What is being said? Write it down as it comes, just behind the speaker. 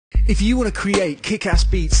If you want to create kick-ass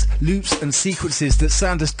beats, loops and sequences that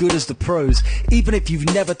sound as good as the pros, even if you've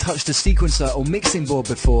never touched a sequencer or mixing board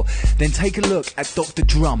before, then take a look at Dr.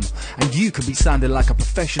 Drum and you could be sounding like a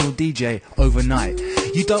professional DJ overnight.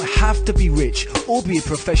 You don't have to be rich or be a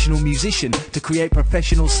professional musician to create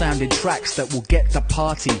professional sounding tracks that will get the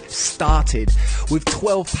party started. With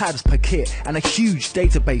 12 pads per kit and a huge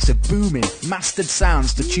database of booming, mastered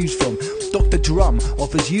sounds to choose from, Dr. Drum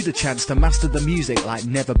offers you the chance to master the music like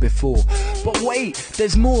never before. But wait,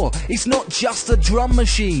 there's more. It's not just a drum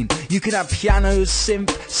machine. You can have pianos,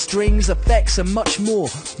 synth, strings, effects and much more.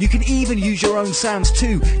 You can even use your own sounds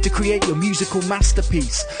too to create your musical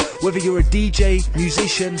masterpiece. Whether you're a DJ,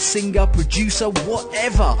 musician, singer, producer,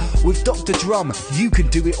 whatever, with Dr. Drum you can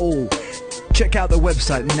do it all. Check out the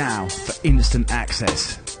website now for instant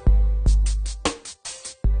access.